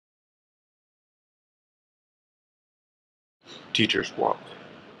Teachers Walk.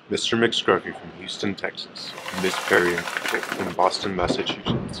 Mr. McScruffy from Houston, Texas, and Miss Periwinkle from Boston,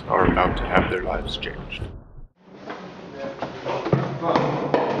 Massachusetts are about to have their lives changed.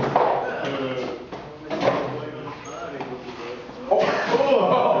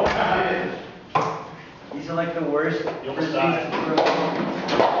 These are like the worst frisbees.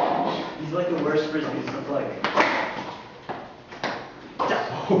 These are like the worst frisbees to play.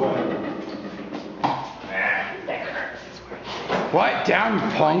 What? Down, you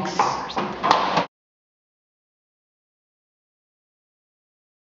punks!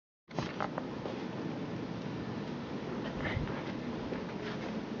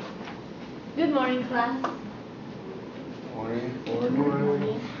 Good morning, class.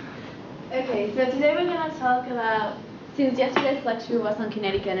 Morning. Okay, so today we're going to talk about, since yesterday's lecture was on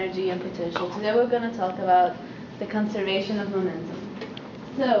kinetic energy and potential, today we're going to talk about the conservation of momentum.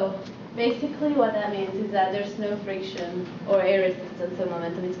 So, basically what that means is that there's no friction or air resistance, so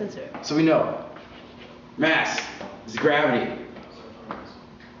momentum is conserved. So we know mass is gravity.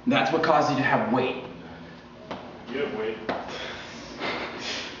 And that's what causes you to have weight. You have weight.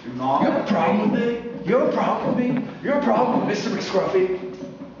 You have a problem with me? You have a problem with me? You have a problem with Mr. McScruffy?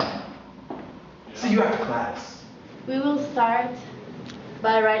 See you after class. We will start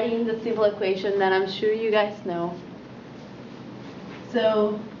by writing the simple equation that I'm sure you guys know.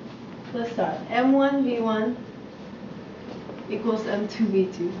 So, let's start. M1v1 equals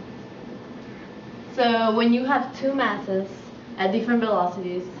M2v2. So when you have two masses at different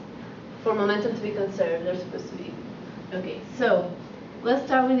velocities, for momentum to be conserved, they're supposed to be. Okay, so let's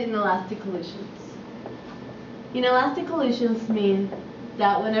start with inelastic collisions. Inelastic collisions mean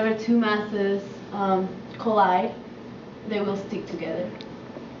that whenever two masses collide, they will stick together.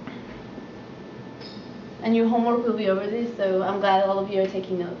 And your homework will be over this, so I'm glad all of you are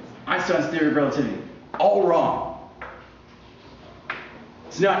taking notes. Einstein's theory of relativity, all wrong.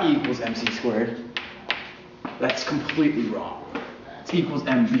 It's not E equals mc squared. That's completely wrong. It's E equals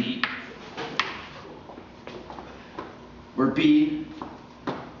mv. Where B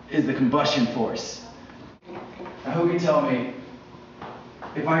is the combustion force. Now who can tell me,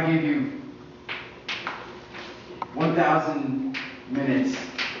 if I give you 1,000 minutes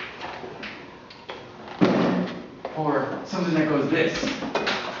for something that goes this?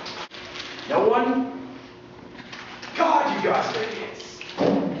 No one? God, you guys are idiots.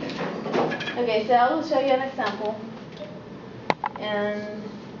 Okay, so I will show you an example. And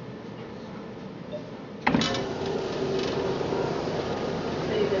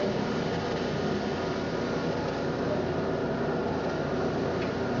so you go.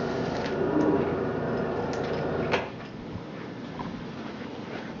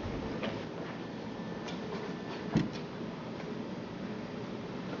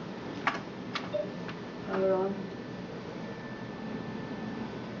 Power on.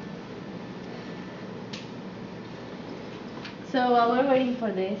 So while we're waiting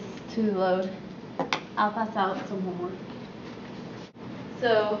for this to load, I'll pass out some homework.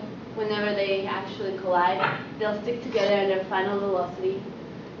 So whenever they actually collide, they'll stick together and their final velocity,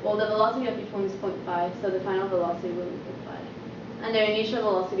 well, the velocity of each one is 0.5, so the final velocity will be 0.5. And their initial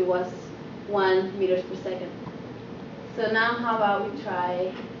velocity was 1 meters per second. So now how about we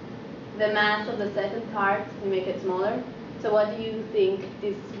try the mass of the second part, we make it smaller. So what do you think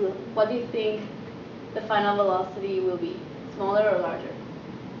the final velocity will be? Smaller or larger?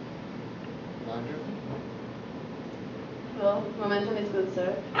 Larger. Well, momentum is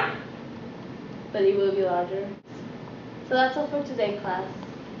conserved, but it will be larger. So that's all for today, class.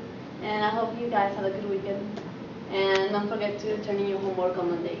 And I hope you guys have a good weekend. And don't forget to turn in your homework on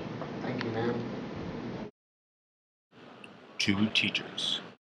Monday. Thank you, ma'am. 2 teachers.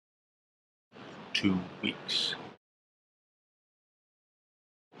 2 weeks.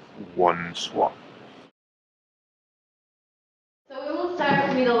 1 swap. So we will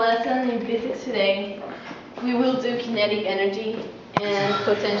start with a lesson in physics today. We will do kinetic energy and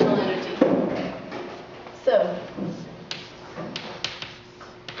potential energy. So,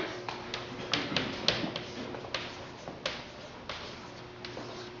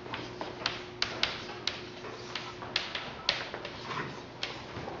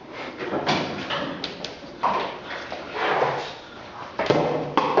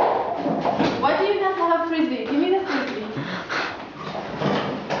 why do you not have a frisbee? Give me the frisbee.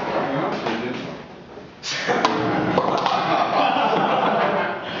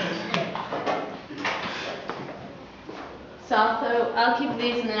 So I'll keep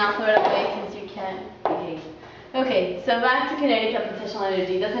these and then I'll throw it away since you can't behave. Okay, so back to kinetic and potential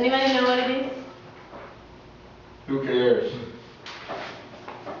energy. Does anybody know what it is? Who cares?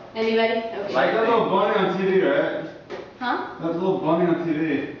 Anybody? Okay. Like that little bunny on TV, right? Huh? That little bunny on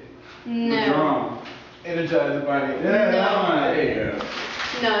TV. No. The drum. Energize the body. Yeah, No. that one. There you go.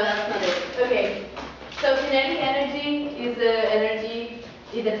 No, that's not it. Okay. So kinetic energy is the energy,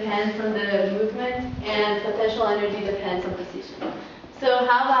 it depends on the movement, and potential energy depends on position. So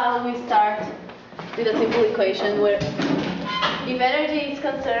how about we start with a simple equation where if energy is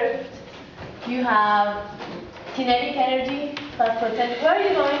conserved, you have kinetic energy plus potential. Where are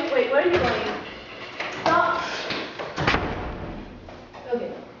you going? Wait, where are you going? Stop.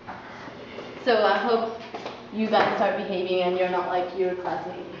 Okay. So I hope you guys start behaving and you're not like your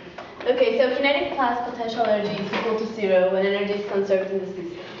classmate. Okay, so kinetic plus potential energy is equal to 0 when energy is conserved in the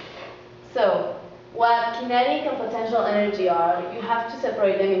system. So, what kinetic and potential energy are, you have to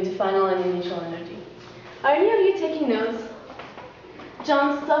separate them into final and initial energy. Are any of you taking notes?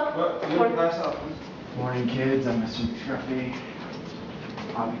 John, stop. Morning, kids. I'm Mr. McScruffy.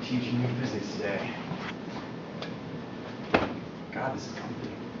 I'll be teaching you physics today. God, this is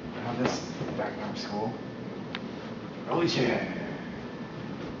comfy. I have this back from school. Rolly chair.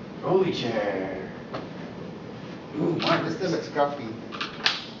 Rolly chair. Ooh, Mr. McScruffy,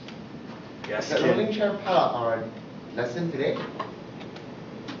 yes, the kid. rolling chair part of our lesson today?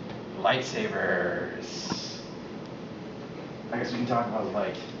 Lightsabers. I guess we can talk about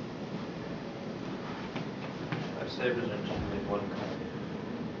light. Lightsabers are generally one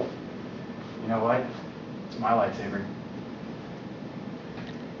color. You know what? It's my lightsaber.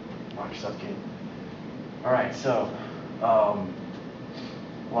 Watch yourself, kid. Alright, so,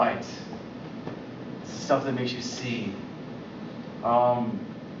 light. Stuff that makes you see.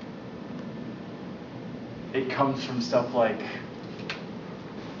 It comes from stuff like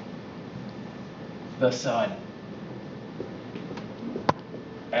the sun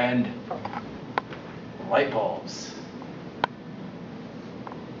and light bulbs.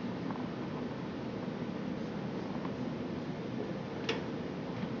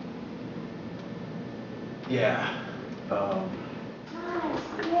 Yeah. Nice,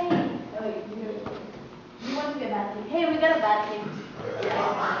 yay. Oh, wait, you want to be a bad team? Hey, we got a bad team.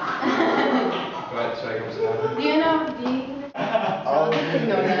 What? So I can start? Do you know? I'll just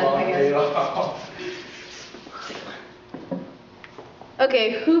ignore that, I guess. Okay,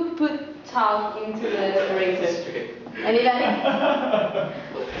 who put talc into the eraser? Anybody?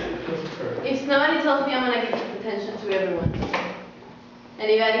 If nobody tells me, I'm gonna give attention to everyone.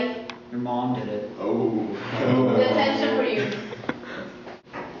 Anybody? Your mom did it. Oh. The attention for you.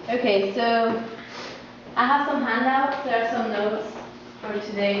 Okay, so I have some handouts. There are some notes for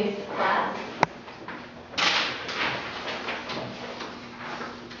today's class.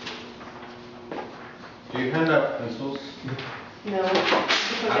 Do you hand out pencils? No. I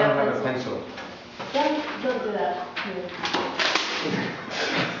don't have a pencil. Don't do that. Here.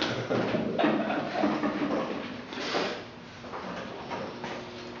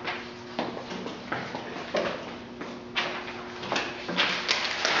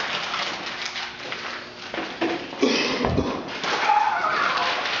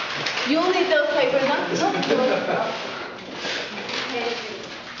 You'll need those papers, don't do it. Hey,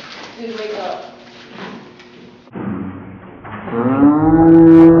 dude, wake up.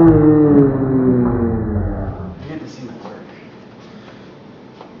 You get to see my work.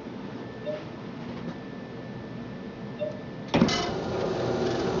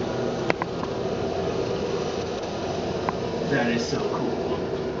 That is so cool.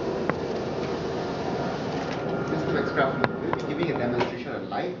 Mr. McScruffy, will you be giving a demonstration of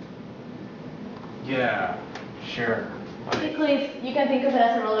light? Yeah, sure. Basically, you can think of it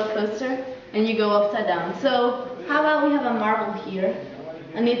as a roller coaster, and you go upside down. So, how about we have a marble here,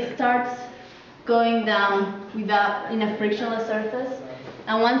 and it starts going down in a frictionless surface,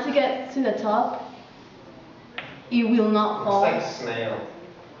 and once it gets to the top, it will not fall. It's like a snail.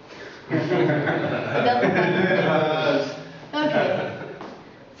 It doesn't. Okay.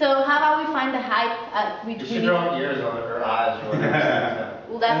 So, how about we find the height at which You we should need? draw ears on it, or eyes, or whatever.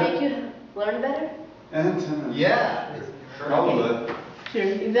 Will that make you learn better? Antenna. Yeah. Probably. Sure.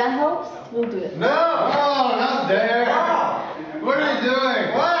 If that helps, we'll do it. No! Oh, not there! What are you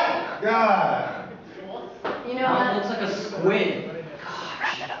doing? What? God. You know what? Looks like a squid.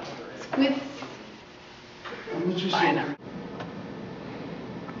 Squids.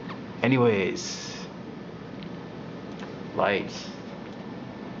 Anyways, light,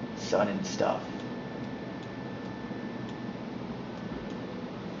 sun and stuff.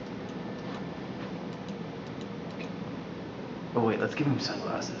 Oh wait, let's give him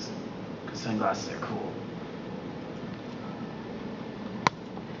sunglasses, because sunglasses are cool.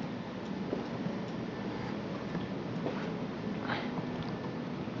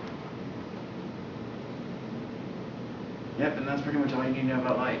 Yep, and that's pretty much all you need to know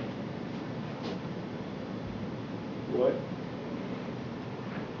about light. What?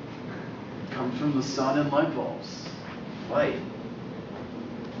 It comes from the sun and light bulbs. Light.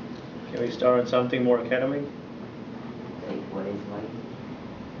 Can we start on something more academic? Wait, what is light?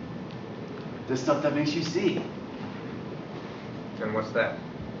 The stuff that makes you see. And what's that?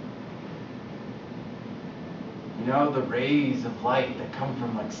 You know, the rays of light that come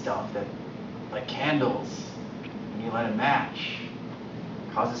from like stuff that, like candles, when you light a match,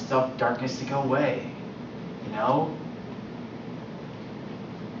 causes stuff, darkness to go away. You know?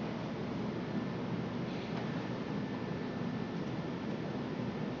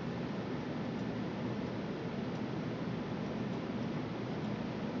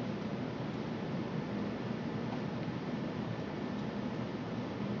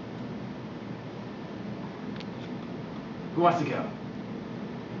 Who wants to go?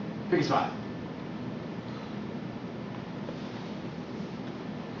 Pick a spot.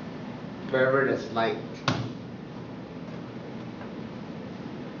 Wherever there's light.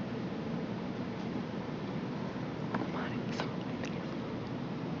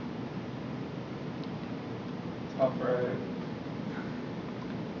 Top right.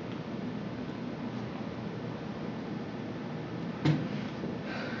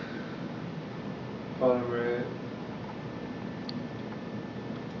 Bottom right.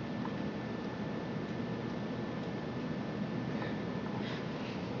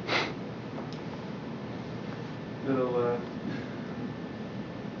 Middle left.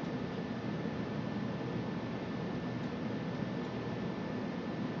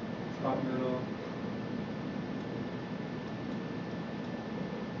 Top middle.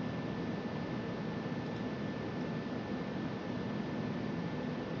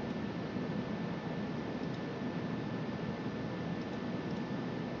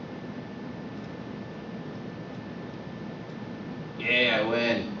 Yeah, I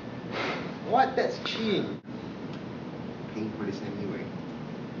win. What? That's cheating. Paying for this anyway.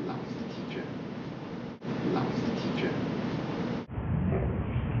 Lousy teacher. Lousy teacher.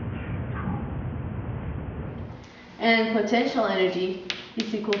 And potential energy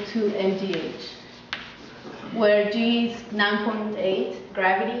is equal to mgh, where G is 9.8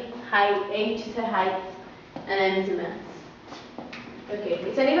 gravity, height, h is the height, and m is the mass. Okay,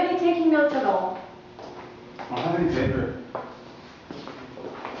 is anybody taking notes at all? I don't have any paper.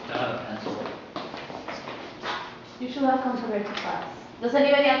 I have a pencil. You should have come prepared to class. Does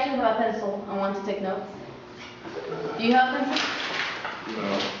anybody actually have a pencil and want to take notes? Do you have a pencil?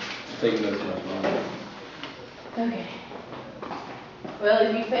 No. Taking notes much longer. Okay. Well,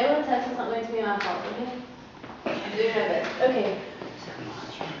 if you fail the test, it's not going to be my fault, okay? I'm doing my best. Okay.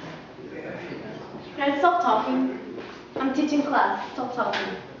 Guys, stop talking. I'm teaching class. Stop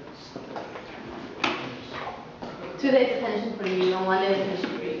talking. 2 days attention for you and 1 day attention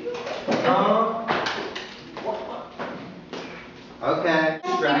for you. Okay.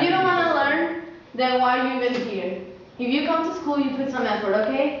 If you don't want to learn, then why are you even here? If you come to school, you put some effort,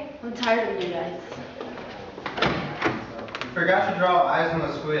 okay? I'm tired of you guys. You forgot to draw eyes on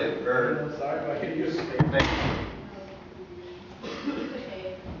the squid, bird. I'm sorry, but I can use it.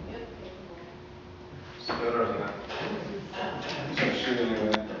 Still doesn't matter. I'm gonna shoot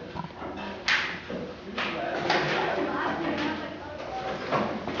anyway.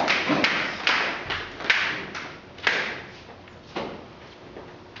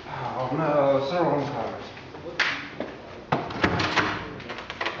 Oh no, it's the wrong card.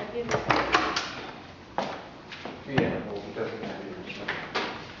 Yeah, well, it doesn't matter.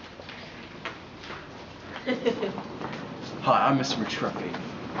 Hi, I'm Mr. McScruffy.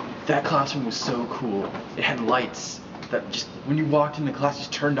 That classroom was so cool. It had lights that just, when you walked in the class,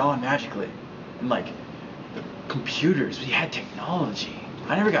 just turned on magically. And like, the computers, we had technology.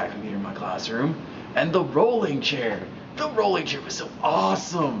 I never got a computer in my classroom. And the rolling chair. The rolling chair was so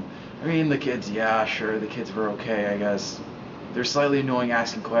awesome. I mean, the kids, yeah, sure, the kids were okay, I guess. They're slightly annoying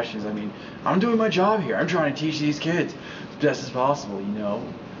asking questions. I mean, I'm doing my job here. I'm trying to teach these kids as best as possible, you know?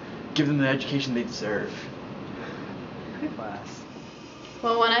 Give them the education they deserve. Good class.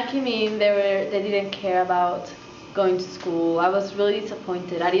 Well, when I came in, they didn't care about going to school. I was really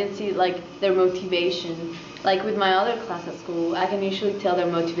disappointed. I didn't see like their motivation. Like with my other class at school, I can usually tell they're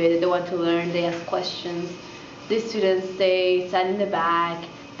motivated. They want to learn. They ask questions. These students, they sat in the back.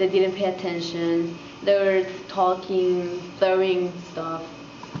 They didn't pay attention. They were talking, throwing stuff.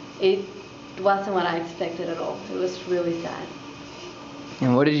 It wasn't what I expected at all. It was really sad.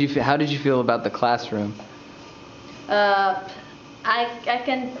 And what did you feel, how did you feel about the classroom? I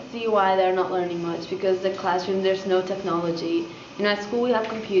can see why they're not learning much, because the classroom, there's no technology. In our school we have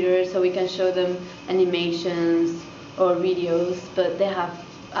computers, so we can show them animations, or videos, but they have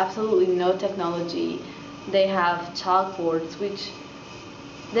absolutely no technology. They have chalkboards, which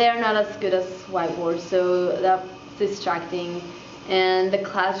they are not as good as whiteboards, so that's distracting. And the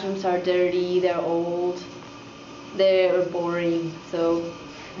classrooms are dirty, they're old, they're boring, so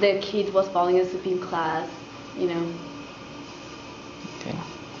the kid was falling asleep in class, you know. Okay.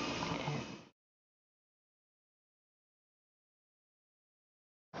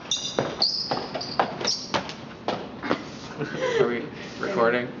 Are we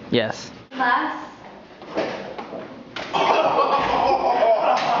recording? Yes. Class